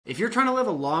If you're trying to live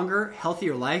a longer,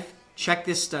 healthier life, check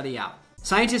this study out.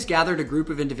 Scientists gathered a group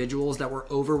of individuals that were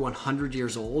over 100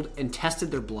 years old and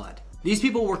tested their blood. These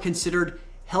people were considered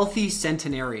healthy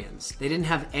centenarians. They didn't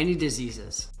have any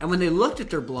diseases. And when they looked at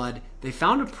their blood, they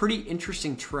found a pretty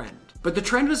interesting trend. But the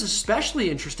trend was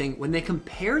especially interesting when they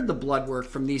compared the blood work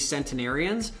from these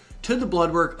centenarians to the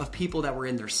blood work of people that were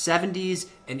in their 70s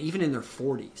and even in their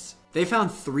 40s. They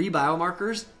found 3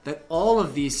 biomarkers that all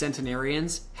of these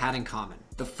centenarians had in common.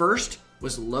 The first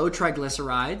was low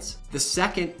triglycerides. The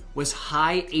second was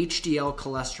high HDL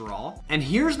cholesterol. And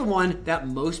here's the one that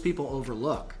most people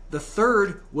overlook. The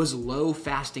third was low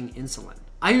fasting insulin.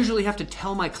 I usually have to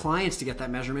tell my clients to get that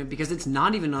measurement because it's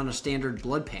not even on a standard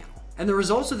blood panel. And the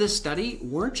results of this study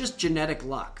weren't just genetic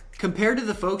luck. Compared to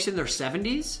the folks in their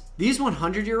 70s, these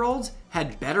 100-year-olds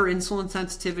had better insulin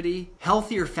sensitivity,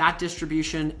 healthier fat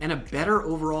distribution, and a better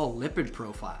overall lipid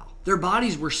profile. Their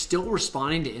bodies were still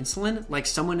responding to insulin like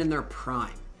someone in their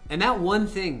prime. And that one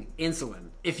thing, insulin,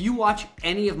 if you watch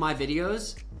any of my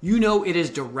videos, you know it is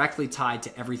directly tied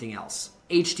to everything else.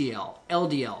 HDL,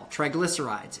 LDL,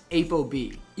 triglycerides,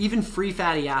 ApoB, even free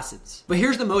fatty acids. But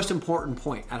here's the most important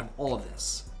point out of all of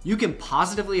this. You can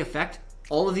positively affect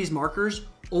all of these markers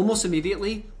almost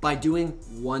immediately by doing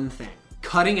one thing: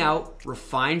 cutting out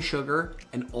refined sugar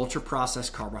and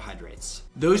ultra-processed carbohydrates.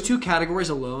 Those 2 categories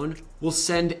alone will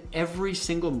send every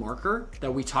single marker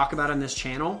that we talk about on this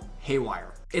channel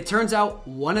haywire. It turns out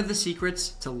one of the secrets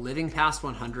to living past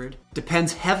 100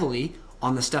 depends heavily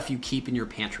on the stuff you keep in your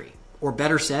pantry. Or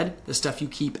better said, the stuff you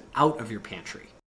keep out of your pantry.